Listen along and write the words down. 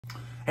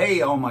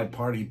Hey, all my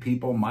party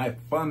people, my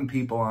fun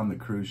people on the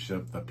cruise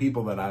ship, the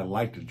people that I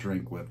like to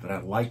drink with, that I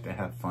like to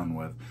have fun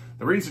with.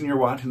 The reason you're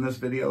watching this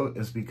video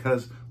is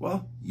because,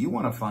 well, you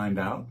want to find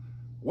out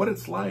what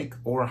it's like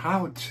or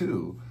how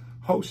to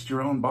host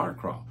your own bar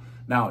crawl.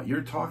 Now,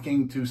 you're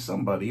talking to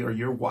somebody, or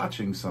you're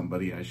watching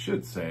somebody, I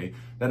should say,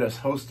 that has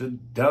hosted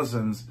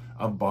dozens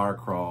of bar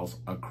crawls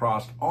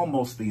across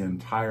almost the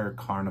entire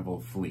Carnival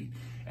fleet.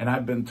 And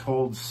I've been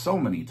told so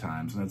many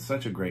times, and it's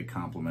such a great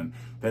compliment,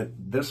 that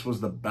this was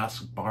the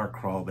best bar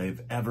crawl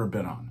they've ever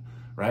been on,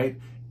 right?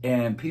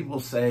 And people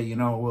say, you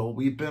know, well,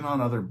 we've been on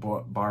other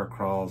bar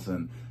crawls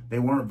and they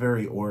weren't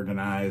very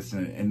organized,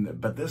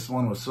 but this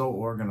one was so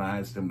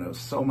organized and it was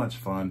so much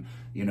fun.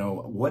 You know,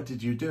 what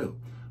did you do?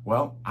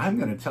 Well, I'm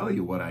going to tell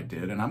you what I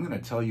did, and I'm going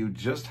to tell you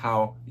just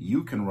how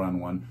you can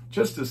run one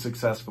just as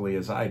successfully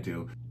as I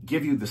do.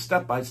 Give you the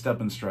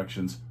step-by-step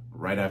instructions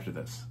right after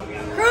this.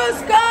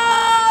 Cruise Coach!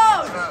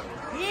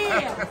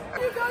 Yeah!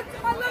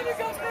 I love you,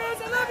 Coach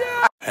Cruz. I love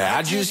you!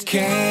 I just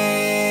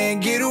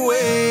can't get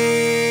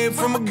away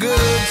from a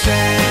good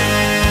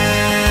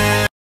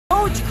time.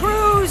 Coach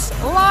Cruz,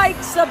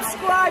 like,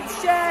 subscribe,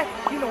 share.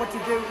 You know what to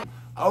do.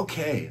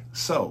 Okay,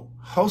 so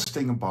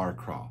hosting a bar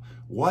crawl.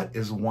 What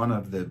is one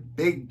of the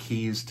big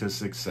keys to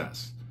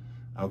success?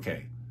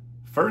 Okay,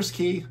 first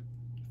key,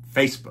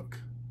 Facebook.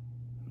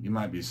 You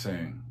might be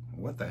saying,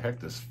 what the heck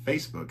does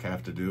Facebook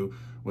have to do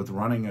with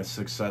running a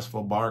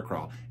successful bar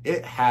crawl?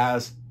 It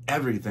has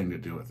everything to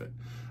do with it.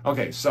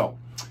 Okay, so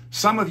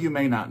some of you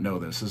may not know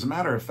this. As a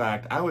matter of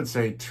fact, I would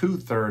say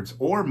 2/3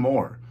 or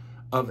more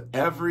of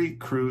every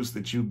cruise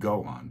that you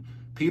go on,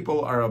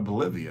 people are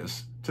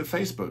oblivious to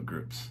Facebook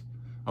groups.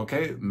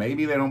 Okay,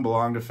 maybe they don't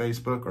belong to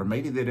Facebook, or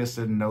maybe they just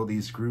didn't know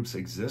these groups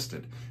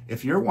existed.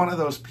 If you're one of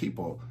those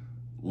people,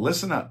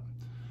 listen up.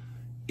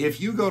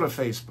 If you go to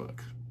Facebook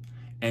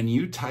and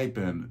you type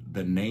in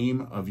the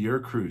name of your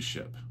cruise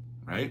ship,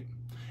 right?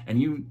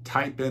 And you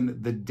type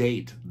in the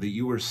date that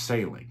you were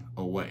sailing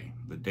away,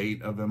 the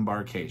date of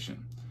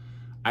embarkation,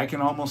 I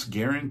can almost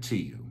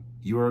guarantee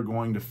you are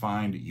going to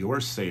find your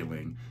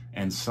sailing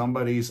and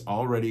somebody's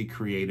already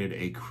created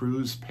a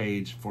cruise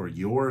page for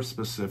your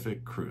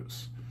specific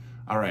cruise.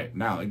 All right,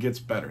 now it gets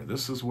better.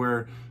 This is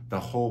where the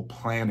whole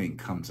planning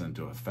comes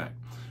into effect.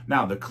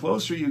 Now, the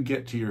closer you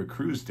get to your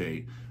cruise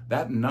date,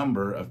 that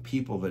number of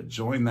people that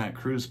join that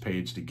cruise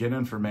page to get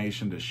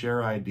information, to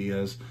share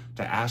ideas,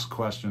 to ask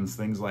questions,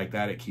 things like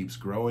that, it keeps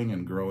growing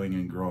and growing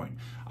and growing.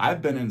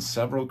 I've been in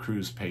several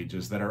cruise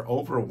pages that are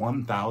over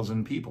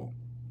 1,000 people.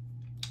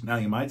 Now,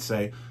 you might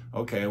say,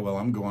 okay, well,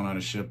 I'm going on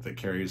a ship that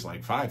carries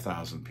like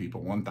 5,000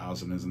 people.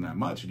 1,000 isn't that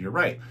much. And you're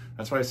right.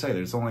 That's why I say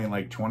there's only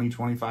like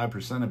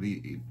 20-25% of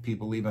the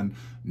people even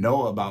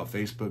know about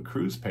Facebook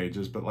cruise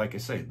pages. But like I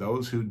say,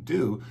 those who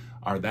do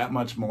are that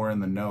much more in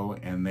the know,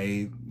 and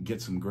they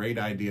get some great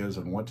ideas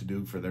on what to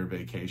do for their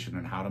vacation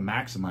and how to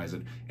maximize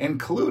it,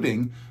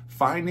 including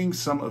finding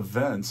some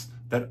events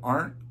that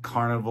aren't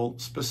Carnival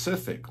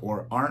specific,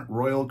 or aren't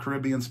Royal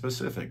Caribbean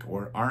specific,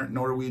 or aren't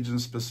Norwegian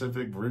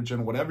specific,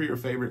 Virgin, whatever your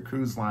favorite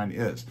cruise line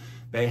is.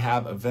 They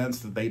have events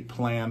that they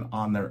plan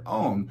on their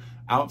own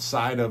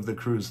outside of the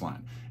cruise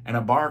line. And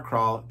a bar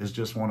crawl is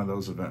just one of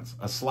those events.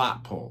 A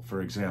slot pull,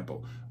 for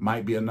example,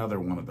 might be another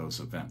one of those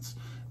events.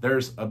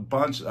 There's a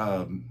bunch,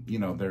 you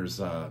know, there's,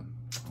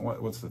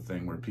 what's the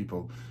thing where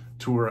people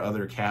tour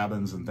other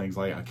cabins and things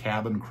like a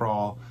cabin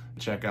crawl,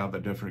 check out the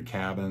different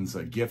cabins,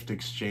 a gift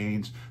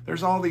exchange.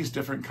 There's all these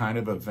different kind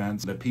of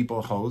events that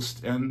people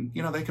host, and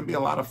you know, they can be a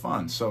lot of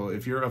fun. So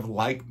if you're of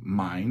like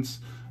minds,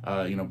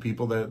 you know,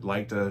 people that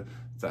like to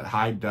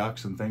hide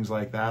ducks and things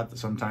like that,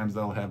 sometimes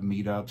they'll have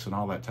meetups and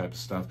all that type of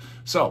stuff.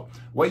 So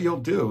what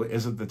you'll do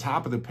is at the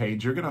top of the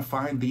page, you're gonna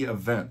find the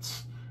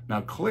events.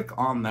 Now click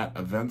on that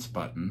events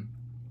button.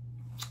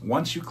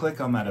 Once you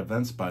click on that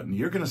events button,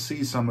 you're going to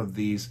see some of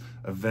these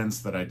events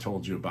that I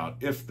told you about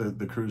if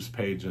the cruise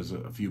page is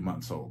a few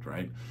months old,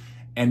 right?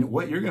 And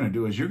what you're going to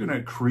do is you're going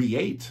to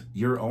create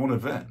your own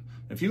event.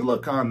 If you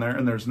look on there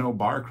and there's no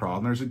bar crawl,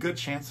 and there's a good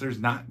chance there's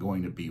not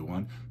going to be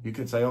one, you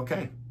could say,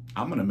 okay,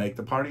 I'm going to make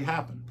the party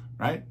happen,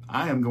 right?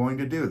 I am going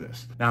to do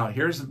this. Now,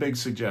 here's a big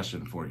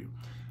suggestion for you.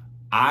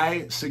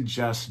 I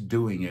suggest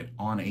doing it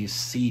on a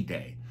sea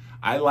day.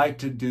 I like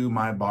to do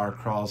my bar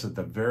crawls at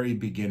the very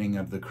beginning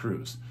of the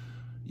cruise.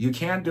 You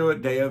can't do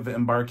it day of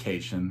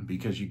embarkation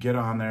because you get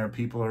on there,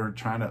 people are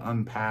trying to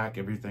unpack,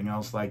 everything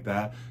else like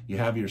that. You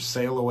have your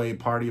sail away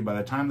party. By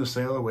the time the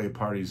sail away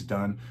party's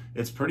done,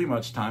 it's pretty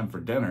much time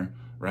for dinner,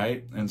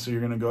 right? And so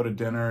you're going to go to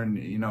dinner, and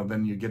you know,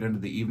 then you get into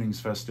the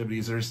evening's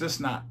festivities. There's just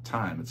not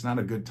time. It's not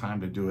a good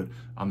time to do it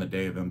on the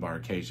day of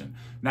embarkation.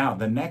 Now,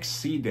 the next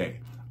sea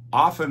day,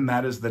 often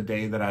that is the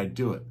day that I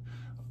do it.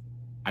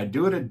 I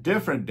do it a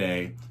different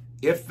day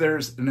if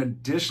there's an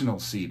additional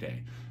sea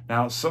day.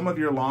 Now, some of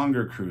your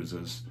longer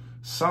cruises,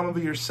 some of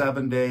your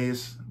 7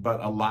 days, but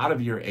a lot of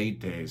your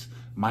 8 days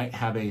might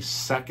have a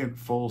second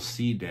full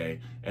sea day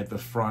at the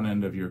front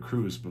end of your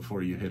cruise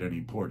before you hit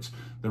any ports.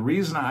 The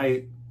reason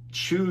I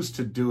choose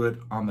to do it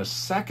on the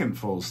second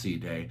full sea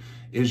day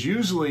is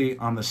usually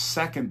on the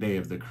second day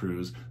of the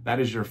cruise. That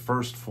is your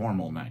first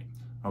formal night.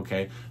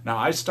 Okay, now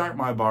I start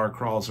my bar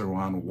crawls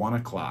around 1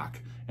 o'clock,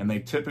 and they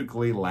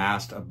typically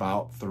last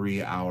about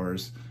 3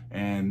 hours,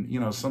 and you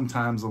know,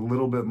 sometimes a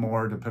little bit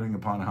more depending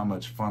upon how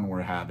much fun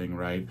we're having,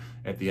 right,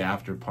 at the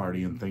after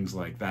party and things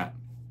like that.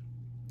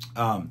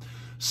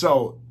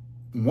 So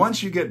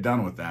once you get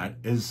done with that,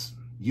 is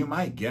you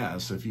might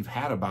guess if you've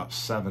had about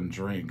 7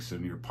 drinks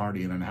and you're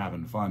partying and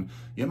having fun,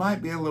 you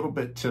might be a little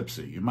bit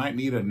tipsy. You might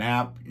need a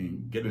nap,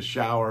 get a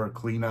shower,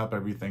 clean up,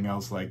 everything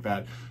else like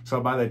that.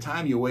 So by the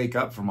time you wake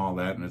up from all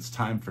that and it's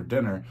time for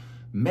dinner,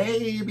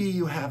 maybe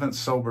you haven't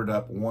sobered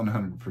up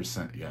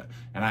 100% yet.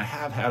 And I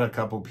have had a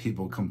couple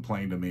people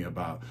complain to me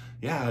about,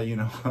 yeah, you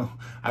know,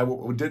 I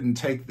didn't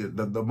take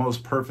the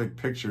most perfect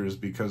pictures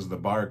because of the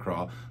bar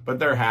crawl, but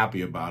they're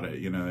happy about it.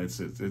 You know, it's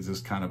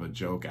just kind of a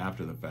joke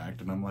after the fact.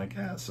 And I'm like,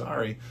 yeah,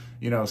 sorry.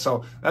 You know,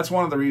 so that's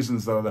one of the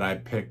reasons, though, that I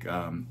pick,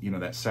 you know,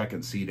 that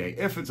second C day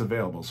if it's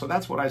available. So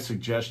that's what I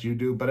suggest you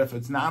do. But if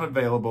it's not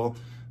available,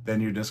 then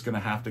you're just going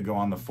to have to go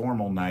on the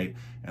formal night.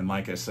 And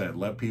like I said,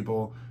 let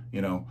people, you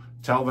know,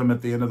 tell them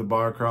at the end of the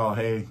bar crawl,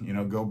 hey, you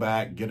know, go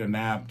back, get a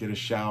nap, get a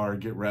shower,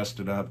 get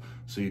rested up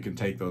so you can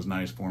take those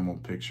nice formal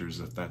pictures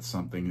if that's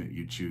something that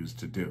you choose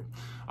to do.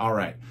 All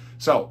right,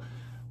 so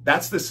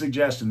that's the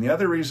suggestion. The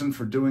other reason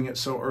for doing it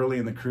so early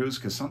in the cruise,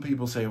 because some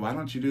people say, why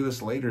don't you do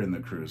this later in the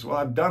cruise? Well,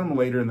 I've done them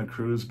later in the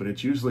cruise, but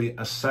it's usually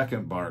a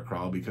second bar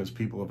crawl because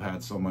people have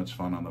had so much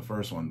fun on the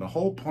first one. The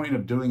whole point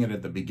of doing it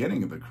at the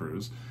beginning of the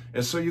cruise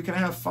is so you can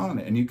have fun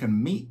and you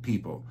can meet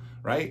people,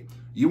 right?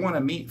 You want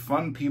to meet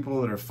fun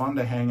people that are fun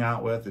to hang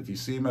out with. If you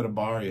see them at a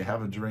bar, you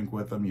have a drink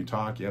with them, you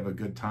talk, you have a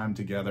good time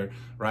together,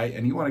 right?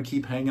 And you want to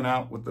keep hanging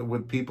out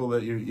with people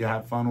that you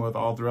have fun with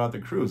all throughout the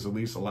cruise. At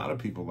least a lot of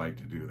people like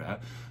to do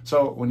that.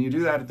 So when you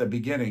do that at the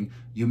beginning,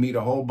 you meet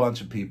a whole bunch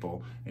of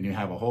people and you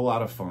have a whole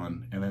lot of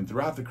fun. And then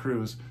throughout the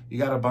cruise, you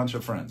got a bunch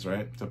of friends,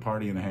 right, to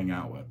party and hang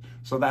out with.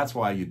 So that's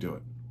why you do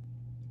it.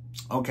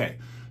 Okay,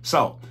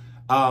 so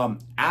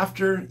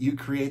after you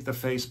create the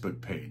Facebook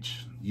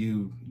page,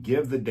 you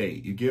give the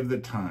date, you give the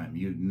time,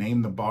 you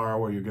name the bar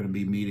where you're going to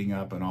be meeting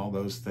up and all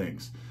those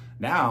things.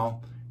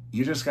 Now,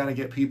 you just got to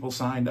get people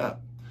signed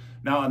up.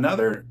 Now,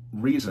 another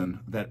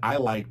reason that I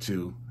like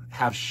to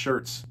have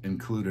shirts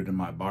included in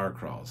my bar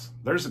crawls,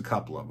 there's a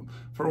couple of them.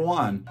 For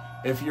one,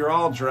 if you're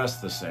all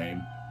dressed the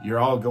same, you're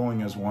all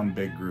going as one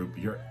big group,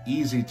 you're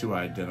easy to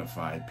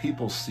identify.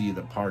 People see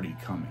the party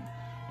coming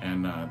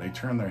and they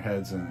turn their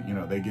heads and, you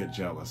know, they get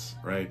jealous,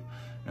 right?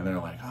 And they're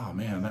like, oh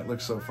man, that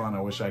looks so fun. I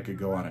wish I could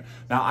go on it.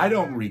 Now, I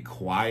don't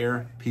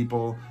require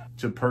people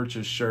to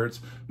purchase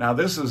shirts. Now,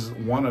 this is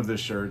one of the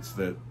shirts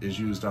that is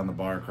used on the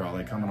bar crawl.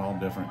 They come in all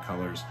different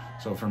colors.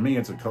 So for me,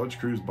 it's a Coach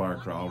Cruise bar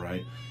crawl,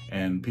 right?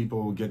 And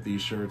people get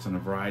these shirts in a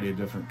variety of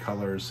different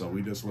colors. So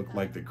we just look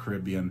like the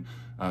Caribbean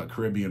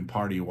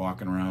party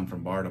walking around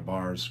from bar to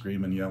bar,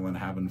 screaming, yelling,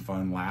 having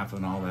fun,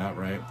 laughing, all that,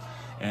 right?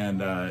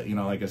 And, you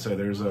know, like I said,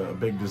 there's a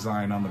big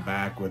design on the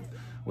back with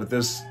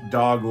this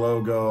dog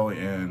logo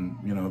and,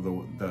 you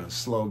know, the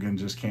slogan,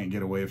 just can't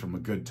get away from a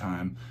good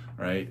time,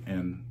 right?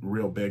 And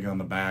real big on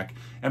the back.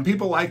 And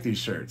people like these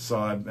shirts.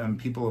 So and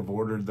people have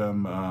ordered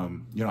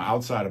them, you know,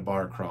 outside of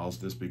bar crawls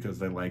just because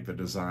they like the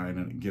design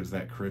and it gives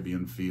that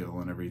Caribbean feel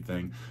and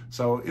everything.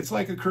 So it's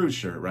like a cruise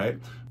shirt, right?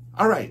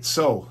 All right,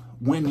 so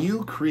when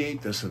you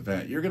create this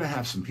event, you're going to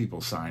have some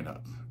people sign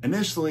up.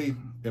 Initially,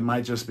 it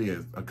might just be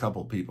a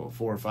couple people,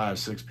 4, 5,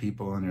 6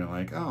 people, and you're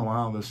like, oh,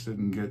 wow, this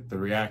didn't get the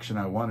reaction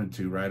I wanted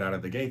to right out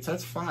of the gates.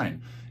 That's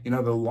fine. You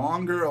know, the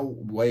longer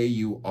away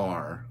you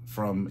are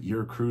from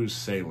your cruise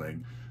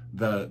sailing,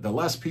 the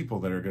less people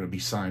that are going to be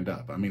signed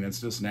up. I mean, it's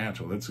just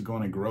natural. It's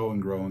going to grow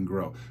and grow and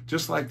grow,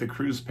 just like the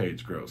cruise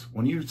page grows.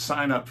 When you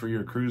sign up for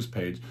your cruise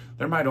page,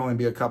 there might only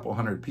be a couple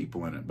hundred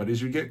people in it. But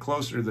as you get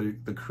closer to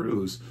the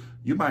cruise,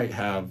 you might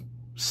have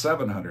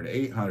 700,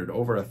 800,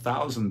 over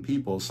 1,000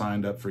 people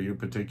signed up for your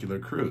particular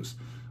cruise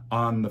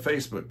on the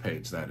Facebook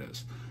page, that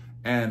is.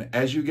 And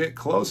as you get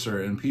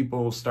closer and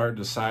people start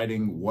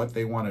deciding what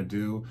they want to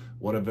do,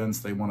 what events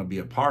they want to be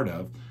a part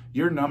of,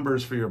 your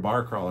numbers for your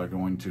bar crawl are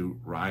going to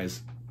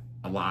rise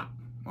a lot,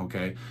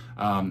 okay?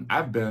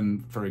 I've been,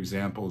 for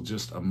example,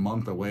 just a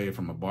month away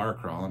from a bar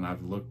crawl, and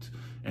I've looked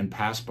in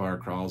past bar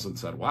crawls and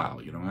said, wow,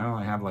 you know, I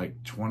only have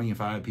like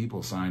 25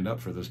 people signed up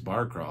for this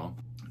bar crawl.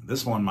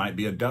 This one might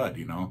be a dud,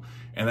 you know?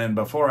 And then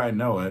before I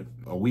know it,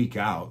 a week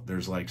out,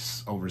 there's like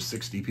over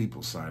 60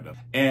 people signed up.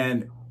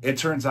 And it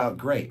turns out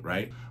great,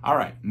 right? All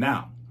right,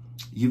 now,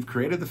 you've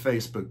created the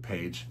Facebook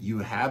page. You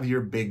have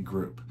your big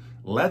group.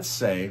 Let's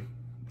say,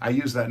 I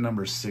used that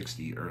number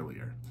 60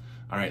 earlier.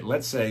 All right,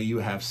 let's say you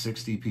have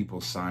 60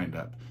 people signed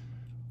up.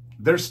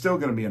 There's still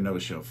going to be a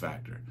no-show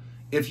factor.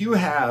 If you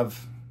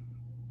have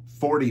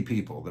 40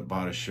 people that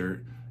bought a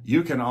shirt,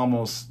 you can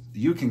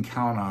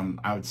count on,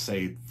 I would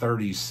say,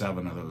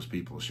 37 of those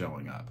people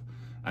showing up.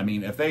 I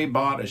mean, if they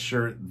bought a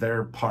shirt,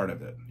 they're part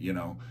of it, you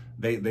know.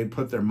 They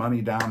put their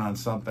money down on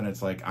something,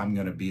 it's like, I'm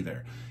going to be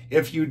there.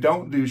 If you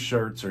don't do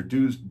shirts or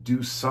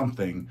do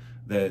something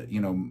that, you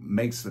know,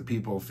 makes the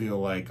people feel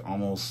like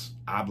almost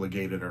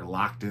obligated or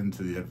locked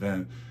into the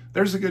event,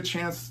 there's a good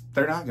chance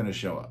they're not going to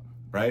show up,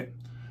 right?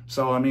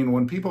 So, I mean,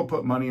 when people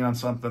put money on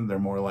something, they're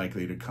more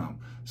likely to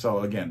come. So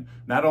again,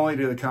 not only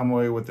do they come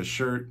away with the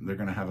shirt, they're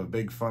going to have a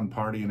big fun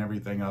party and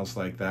everything else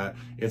like that.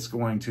 It's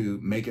going to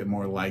make it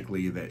more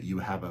likely that you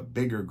have a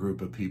bigger group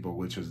of people,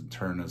 which in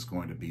turn is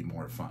going to be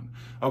more fun.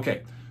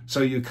 Okay,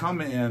 so you come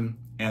in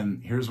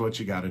and here's what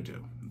you got to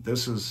do.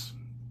 This is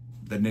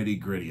the nitty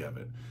gritty of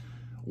it.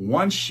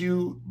 Once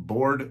you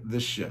board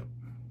the ship,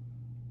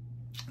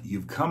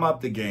 you've come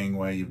up the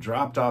gangway, you've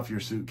dropped off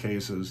your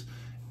suitcases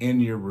in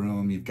your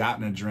room, you've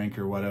gotten a drink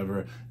or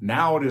whatever.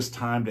 Now it is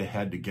time to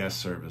head to guest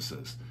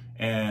services.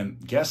 And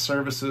guest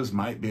services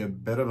might be a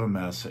bit of a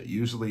mess. It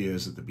usually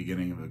is at the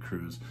beginning of a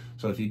cruise.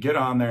 So if you get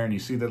on there and you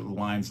see that the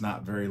line's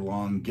not very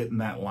long, get in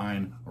that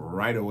line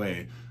right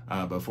away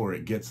before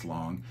it gets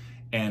long.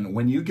 And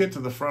when you get to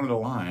the front of the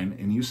line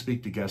and you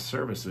speak to guest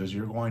services,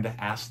 you're going to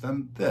ask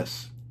them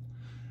this: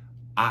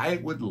 I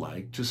would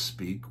like to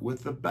speak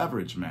with the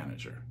beverage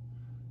manager.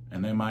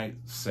 And they might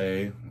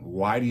say,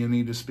 why do you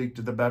need to speak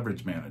to the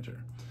beverage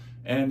manager?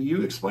 And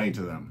you explain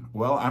to them,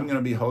 well, I'm going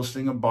to be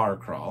hosting a bar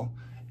crawl,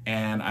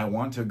 and I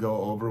want to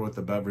go over with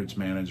the beverage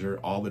manager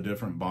all the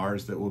different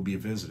bars that we'll be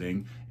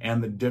visiting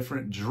and the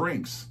different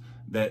drinks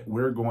that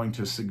we're going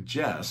to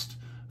suggest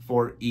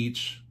for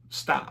each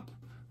stop,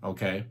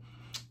 okay?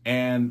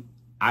 And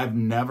I've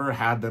never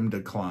had them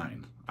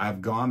decline.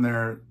 I've gone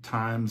there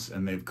times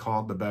and they've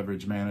called the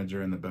beverage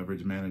manager and the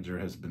beverage manager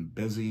has been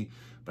busy,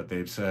 but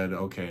they've said,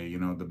 okay, you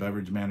know, the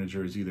beverage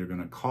manager is either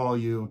going to call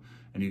you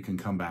and you can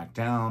come back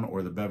down,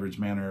 or the beverage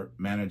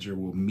manager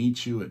will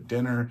meet you at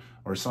dinner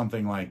or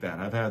something like that.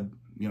 I've had,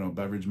 you know,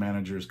 beverage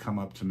managers come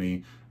up to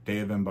me day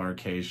of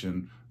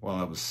embarkation while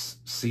I was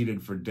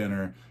seated for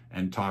dinner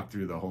and talk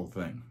through the whole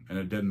thing. And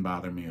it didn't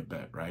bother me a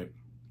bit, right?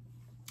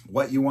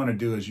 What you want to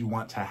do is you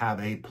want to have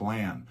a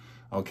plan,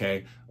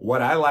 okay?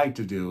 What I like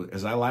to do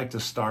is I like to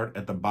start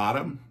at the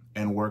bottom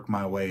and work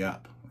my way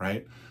up,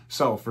 right?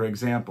 So, for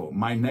example,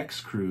 my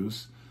next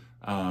cruise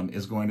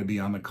is going to be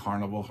on the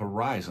Carnival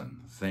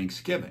Horizon,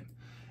 Thanksgiving.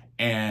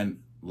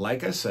 And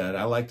like I said,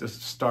 I like to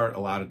start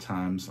a lot of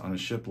times on a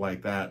ship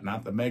like that,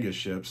 not the mega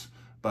ships,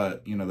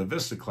 but, you know, the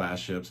Vista class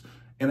ships,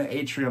 in an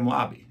atrium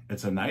lobby.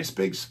 It's a nice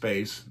big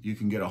space. You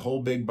can get a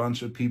whole big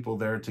bunch of people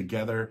there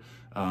together.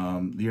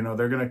 You know,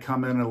 they're going to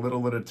come in a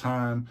little at a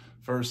time.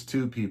 First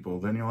 2 people,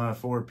 then you'll have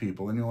 4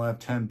 people, then you'll have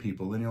 10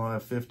 people, then you'll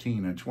have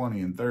 15 and 20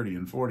 and 30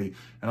 and 40.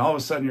 And all of a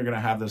sudden you're going to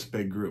have this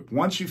big group.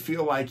 Once you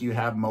feel like you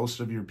have most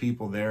of your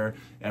people there,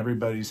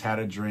 everybody's had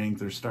a drink,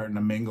 they're starting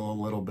to mingle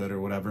a little bit or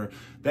whatever,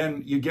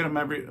 then you get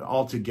them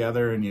all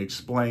together and you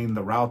explain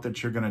the route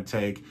that you're going to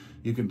take.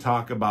 You can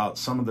talk about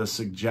some of the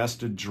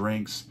suggested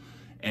drinks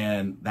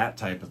and that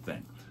type of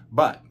thing.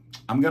 But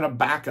I'm going to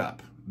back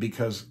up,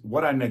 because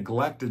what I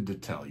neglected to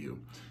tell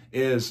you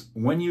is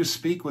when you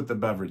speak with the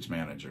beverage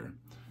manager,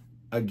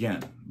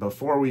 again,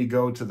 before we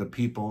go to the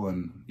people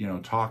and, you know,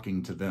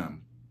 talking to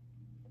them,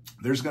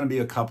 there's going to be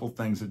a couple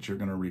things that you're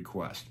going to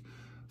request.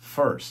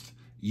 First,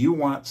 you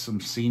want some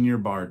senior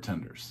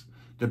bartenders.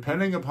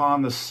 Depending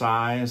upon the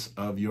size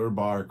of your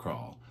bar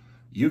crawl,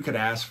 you could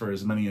ask for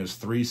as many as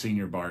 3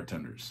 senior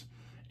bartenders.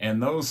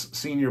 And those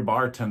senior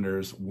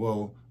bartenders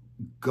will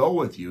go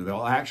with you.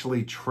 They'll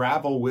actually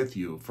travel with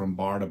you from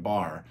bar to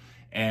bar,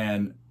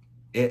 and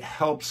it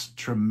helps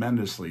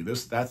tremendously.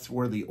 That's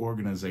where the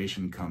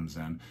organization comes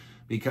in,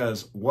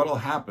 because what'll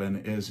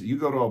happen is you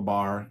go to a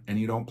bar and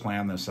you don't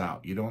plan this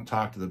out. You don't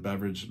talk to the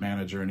beverage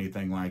manager or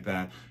anything like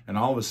that, and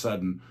all of a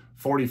sudden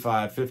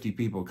 45, 50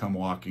 people come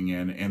walking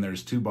in and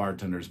there's 2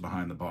 bartenders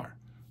behind the bar.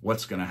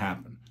 What's going to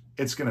happen?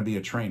 It's going to be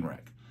a train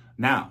wreck.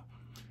 Now,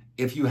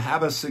 if you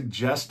have a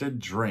suggested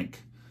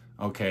drink,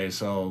 okay,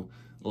 so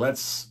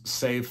let's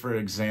say, for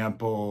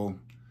example,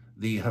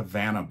 the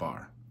Havana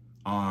bar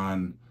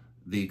on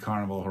the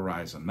Carnival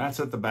Horizon. That's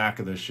at the back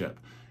of the ship.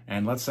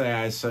 And let's say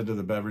I said to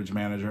the beverage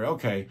manager,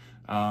 okay,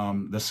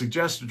 the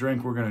suggested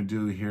drink we're going to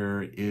do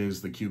here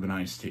is the Cuban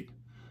iced tea.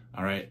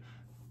 All right.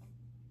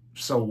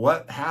 So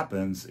what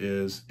happens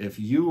is, if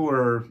you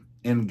were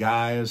in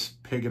Guy's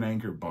Pig and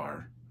Anchor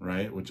bar,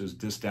 right, which is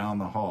just down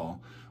the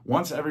hall,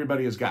 once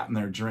everybody has gotten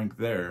their drink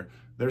there,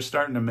 they're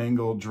starting to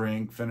mingle,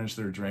 drink, finish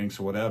their drinks,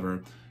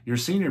 whatever. Your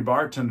senior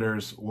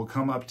bartenders will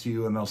come up to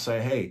you and they'll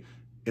say, hey,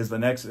 is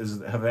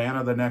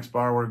Havana the next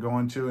bar we're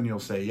going to? And you'll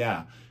say,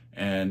 yeah.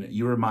 And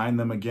you remind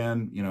them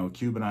again, you know,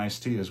 Cuban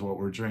iced tea is what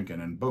we're drinking.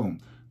 And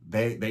boom,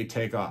 they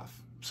take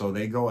off. So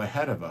they go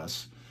ahead of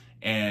us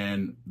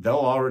and they'll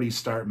already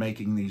start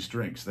making these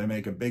drinks. They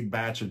make a big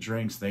batch of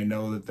drinks. They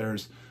know that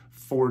there's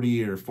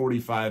 40 or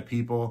 45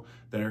 people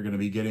that are going to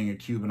be getting a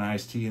Cuban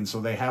iced tea. And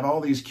so they have all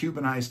these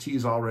Cuban iced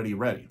teas already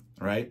ready,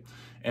 right?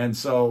 And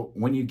so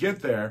when you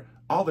get there,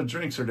 all the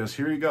drinks are just,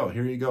 here you go,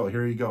 here you go,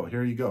 here you go,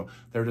 here you go.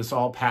 They're just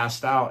all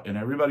passed out and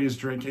everybody is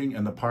drinking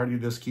and the party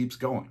just keeps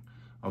going.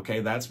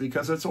 Okay, that's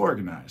because it's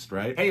organized,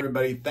 right? Hey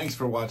everybody, thanks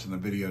for watching the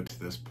video to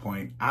this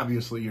point.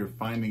 Obviously you're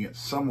finding it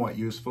somewhat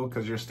useful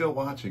because you're still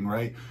watching,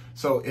 right?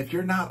 So if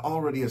you're not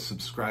already a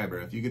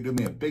subscriber, if you could do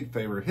me a big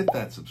favor, hit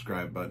that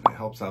subscribe button. It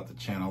helps out the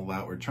channel a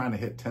lot. We're trying to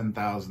hit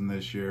 10,000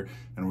 this year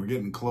and we're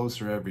getting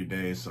closer every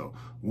day. So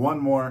one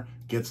more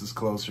gets us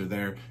closer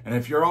there. And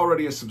if you're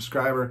already a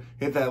subscriber,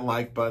 hit that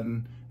like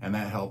button and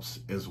that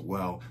helps as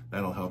well.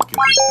 That'll help get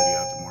this video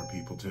out to more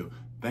people too.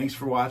 Thanks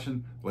for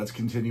watching. Let's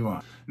continue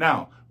on.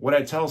 Now, what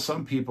I tell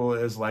some people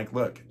is like,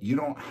 look, you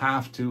don't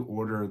have to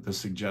order the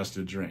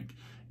suggested drink.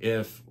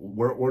 If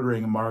we're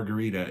ordering a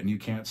margarita and you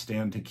can't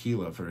stand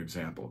tequila, for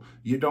example,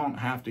 you don't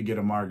have to get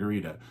a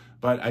margarita.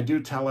 But I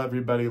do tell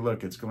everybody,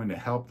 look, it's going to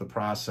help the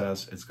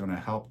process. It's going to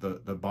help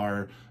the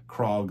bar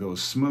crawl go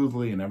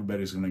smoothly and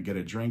everybody's going to get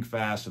a drink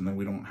fast and then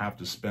we don't have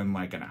to spend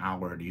like an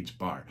hour at each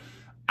bar.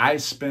 I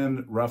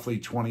spend roughly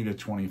 20 to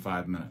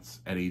 25 minutes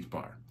at each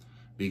bar.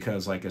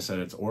 Because like I said,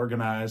 it's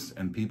organized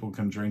and people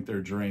can drink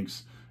their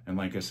drinks. And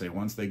like I say,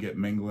 once they get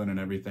mingling and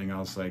everything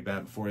else like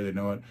that, before they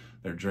know it,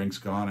 their drink's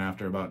gone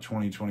after about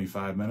 20,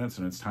 25 minutes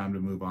and it's time to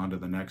move on to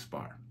the next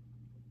bar,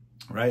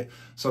 right?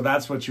 So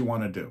that's what you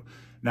want to do.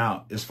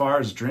 Now, as far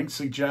as drink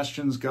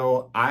suggestions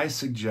go, I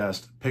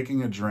suggest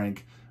picking a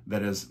drink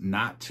that is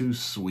not too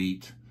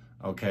sweet.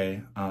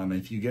 Okay,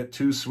 if you get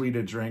too sweet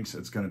of drinks,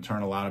 it's going to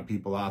turn a lot of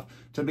people off.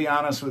 To be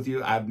honest with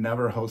you, I've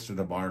never hosted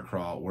a bar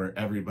crawl where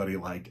everybody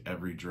liked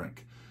every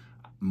drink.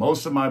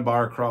 Most of my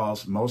bar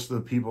crawls, most of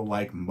the people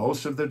like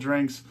most of the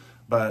drinks,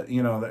 but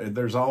you know,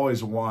 there's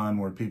always one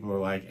where people are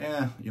like,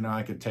 you know,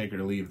 I could take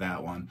or leave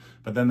that one.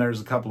 But then there's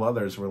a couple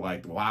others where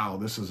like, wow,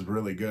 this is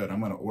really good.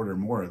 I'm going to order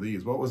more of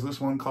these. What was this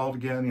one called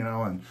again? You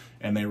know,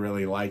 and they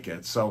really like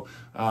it. So,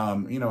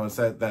 you know, it's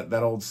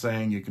that old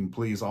saying, you can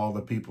please all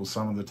the people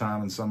some of the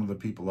time and some of the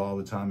people all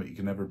the time, but you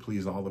can never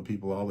please all the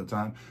people all the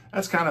time.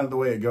 That's kind of the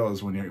way it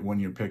goes when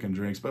you're picking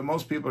drinks. But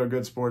most people are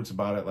good sports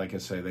about it. Like I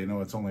say, they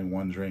know it's only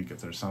one drink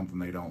if there's something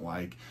they don't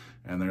like.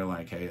 And they're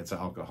like, hey, it's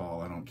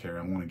alcohol. I don't care.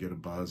 I want to get a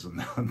buzz.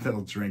 And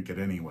they'll drink it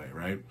anyway,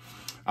 right?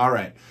 All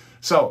right.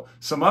 So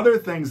some other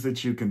things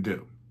that you can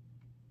do.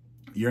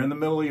 You're in the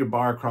middle of your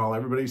bar crawl.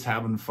 Everybody's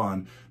having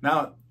fun.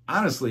 Now,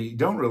 honestly, you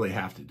don't really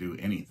have to do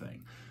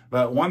anything.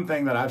 But one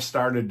thing that I've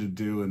started to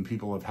do, and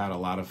people have had a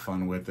lot of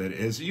fun with it,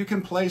 is you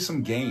can play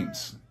some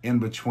games in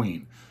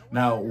between.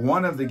 Now,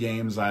 one of the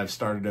games I've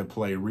started to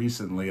play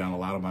recently on a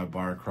lot of my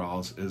bar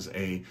crawls is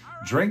a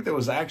drink that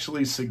was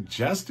actually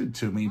suggested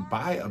to me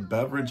by a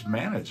beverage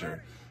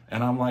manager.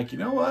 And I'm like, you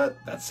know what?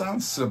 That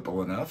sounds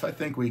simple enough. I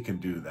think we can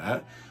do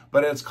that.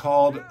 But it's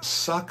called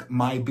Suck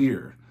My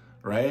Beer,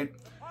 right?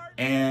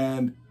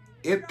 And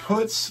it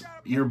puts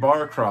your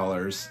bar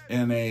crawlers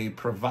in a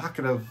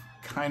provocative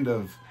kind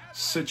of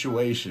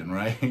situation,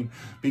 right?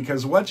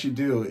 Because what you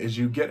do is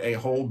you get a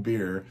whole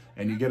beer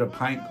and you get a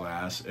pint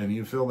glass and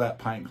you fill that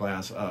pint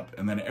glass up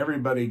and then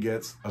everybody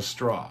gets a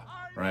straw,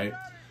 right?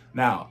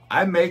 Now,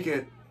 I make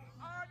it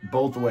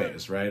both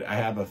ways, right? I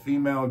have a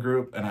female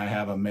group and I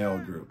have a male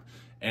group.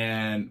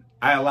 And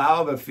I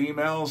allow the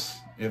females,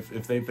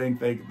 if they think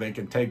they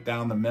can take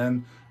down the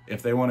men,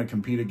 if they want to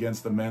compete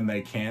against the men,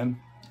 they can,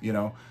 you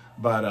know.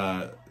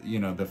 But, you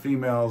know, the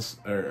females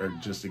are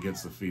just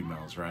against the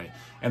females, right?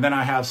 And then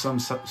I have some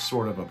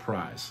sort of a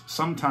prize.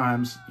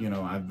 Sometimes, you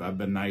know, I've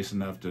been nice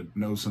enough to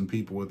know some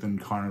people within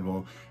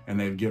Carnival, and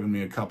they've given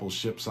me a couple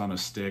ships on a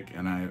stick,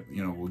 and I,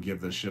 you know, will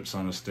give the ships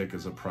on a stick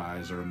as a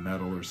prize or a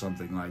medal or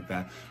something like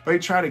that. But I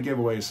try to give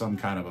away some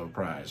kind of a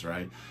prize,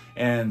 right?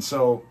 And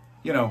so,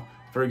 you know,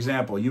 for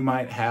example, you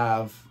might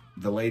have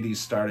the ladies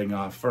starting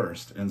off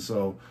first, and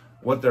so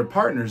what their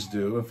partners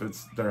do, if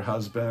it's their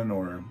husband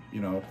or, you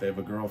know, if they have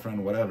a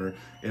girlfriend, whatever,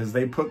 is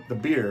they put the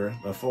beer,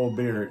 the full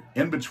beer,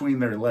 in between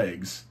their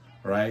legs,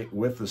 right,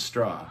 with the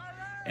straw.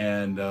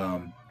 And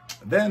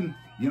then,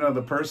 you know,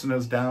 the person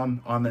is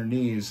down on their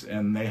knees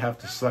and they have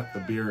to suck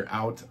the beer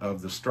out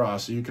of the straw.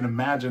 So you can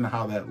imagine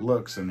how that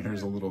looks. And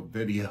here's a little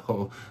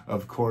video,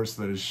 of course,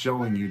 that is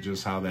showing you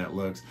just how that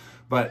looks.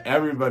 But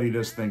everybody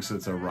just thinks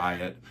it's a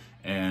riot.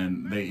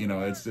 And they, you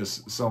know, it's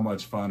just so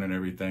much fun and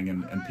everything,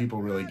 and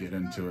people really get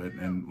into it.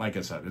 And like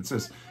I said, it's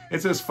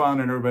just fun,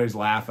 and everybody's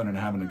laughing and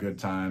having a good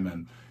time,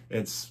 and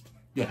it's,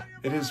 yeah,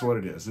 it is what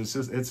it is.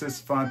 It's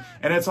just fun,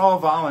 and it's all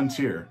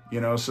volunteer,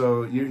 you know.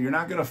 So you're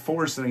not going to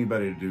force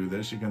anybody to do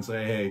this. You can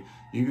say, hey,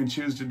 you can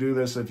choose to do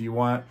this if you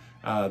want.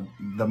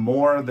 The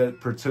more that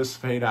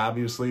participate,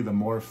 obviously, the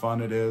more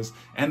fun it is,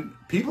 and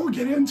people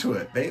get into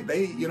it.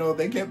 They you know,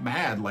 they get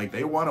mad, like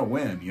they want to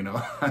win, you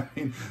know. I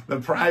mean, the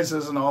prize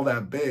isn't all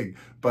that big,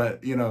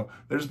 but you know,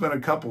 there's been a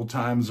couple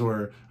times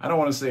where I don't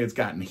want to say it's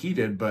gotten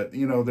heated, but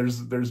you know,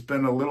 there's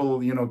been a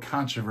little, you know,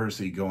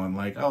 controversy going,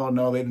 like, oh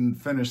no, they didn't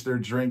finish their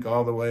drink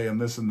all the way and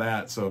this and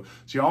that. So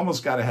you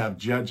almost got to have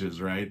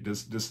judges, right?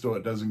 Just so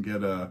it doesn't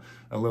get a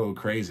little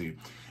crazy.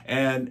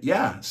 And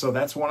yeah, so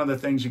that's one of the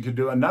things you could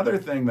do. Another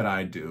thing that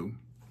I do,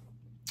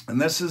 and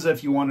this is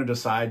if you want to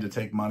decide to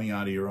take money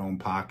out of your own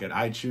pocket.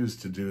 I choose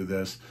to do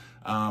this,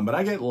 but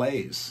I get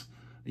Lay's.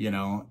 you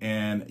know,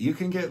 and you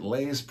can get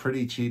lays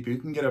pretty cheap. You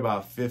can get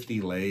about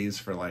 50 lays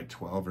for like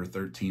 12 or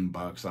 13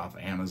 bucks off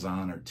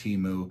Amazon or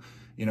Temu.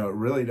 You know, it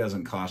really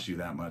doesn't cost you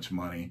that much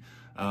money.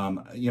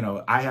 You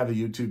know, I have a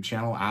YouTube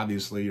channel.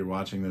 Obviously, you're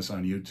watching this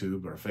on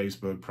YouTube or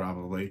Facebook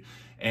probably.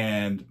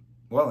 And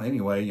well,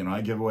 anyway, you know, I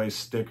give away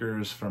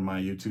stickers from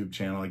my YouTube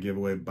channel. I give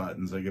away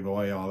buttons. I give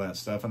away all that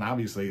stuff. And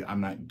obviously,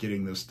 I'm not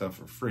getting this stuff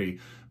for free.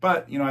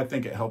 But, you know, I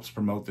think it helps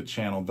promote the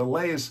channel. The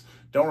lays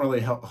don't really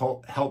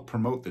help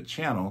promote the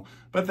channel,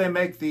 but they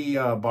make the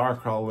bar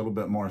crawl a little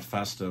bit more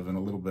festive and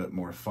a little bit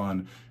more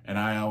fun. And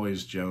I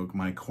always joke,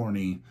 my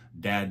corny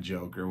dad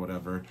joke or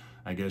whatever,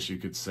 I guess you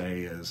could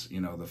say is,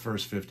 you know, the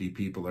first 50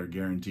 people are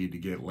guaranteed to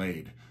get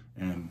laid.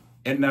 And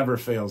it never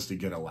fails to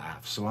get a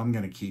laugh. So I'm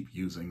going to keep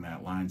using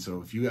that line.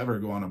 So if you ever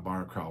go on a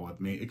bar crawl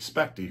with me,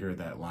 expect to hear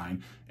that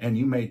line, and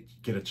you may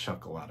get a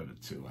chuckle out of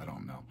it too. I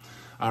don't know.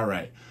 All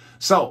right.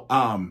 So,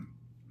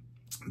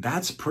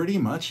 that's pretty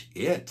much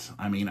it.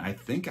 I mean, I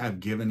think I've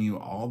given you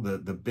all the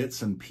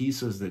bits and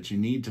pieces that you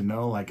need to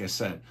know. Like I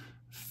said,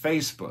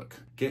 Facebook,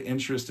 get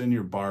interest in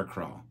your bar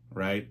crawl,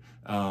 right?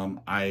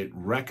 I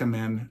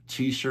recommend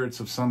t-shirts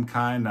of some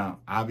kind. Now,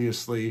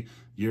 obviously,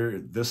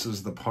 this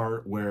is the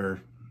part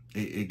where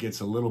it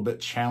gets a little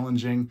bit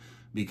challenging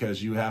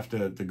because you have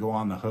to go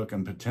on the hook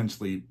and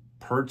potentially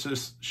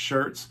purchase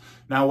shirts.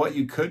 Now, what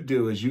you could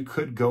do is you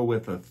could go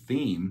with a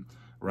theme,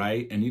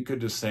 right? And you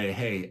could just say,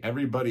 hey,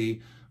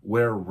 everybody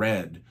wear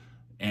red,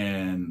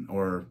 and,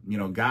 or, you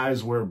know,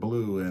 guys wear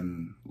blue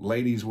and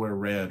ladies wear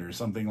red or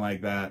something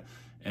like that.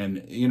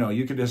 And, you know,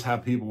 you could just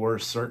have people wear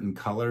certain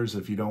colors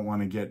if you don't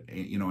want to get,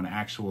 you know, an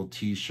actual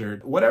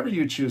t-shirt. Whatever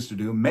you choose to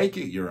do, make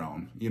it your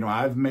own. You know,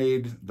 I've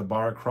made the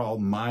bar crawl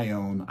my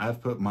own.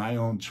 I've put my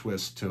own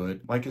twist to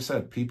it. Like I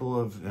said,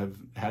 people have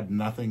had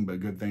nothing but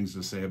good things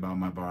to say about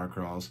my bar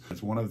crawls.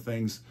 It's one of the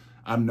things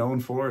I'm known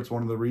for. It's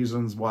one of the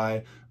reasons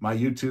why my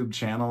YouTube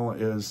channel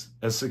is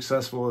as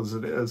successful as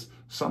it is.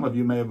 Some of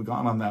you may have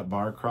gone on that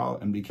bar crawl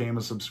and became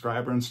a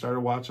subscriber and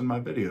started watching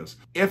my videos.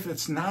 If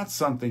it's not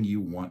something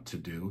you want to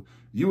do,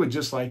 you would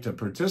just like to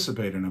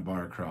participate in a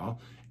bar crawl,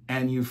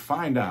 and you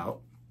find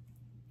out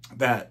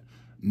that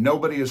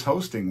nobody is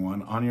hosting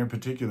one on your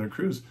particular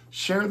cruise,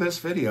 share this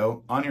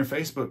video on your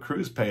Facebook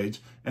cruise page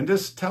and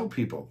just tell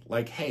people,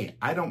 like, hey,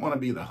 I don't want to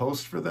be the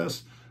host for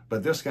this,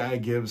 but this guy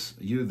gives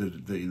you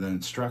the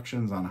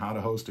instructions on how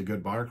to host a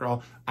good bar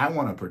crawl. I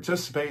want to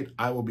participate.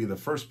 I will be the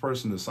first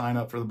person to sign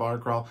up for the bar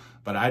crawl,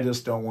 but I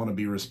just don't want to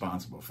be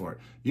responsible for it.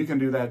 You can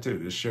do that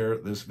too. Just share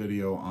this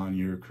video on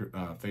your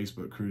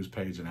Facebook cruise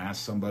page and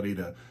ask somebody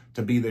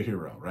to be the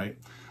hero, right?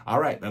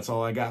 All right, that's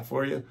all I got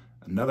for you.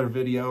 Another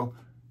video.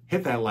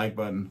 Hit that like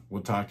button.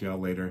 We'll talk to y'all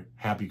later.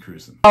 Happy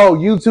cruising. Oh,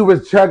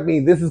 YouTubers, check me.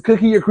 This is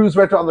Cookie, your cruise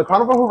retro on the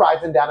Carnival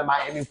Horizon down in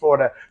Miami,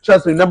 Florida.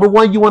 Trust me, number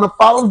one, you want to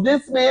follow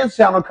this man's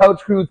channel, Coach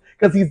Cruise,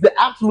 because he's the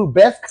absolute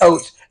best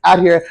coach out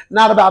here.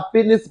 Not about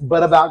fitness,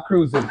 but about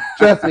cruising.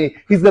 Trust me,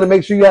 he's going to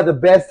make sure you have the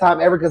best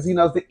time ever because he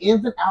knows the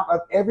ins and outs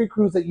of every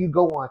cruise that you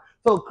go on.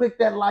 So click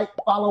that like,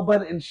 follow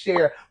button, and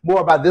share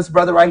more about this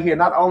brother right here.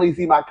 Not only is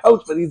he my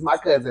coach, but he's my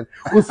cousin.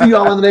 We'll see you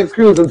all on the next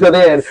cruise. Until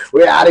then,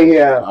 we're out of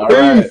here. All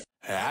right.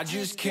 I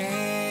just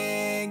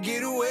can't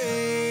get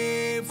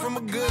away from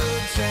a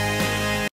good time.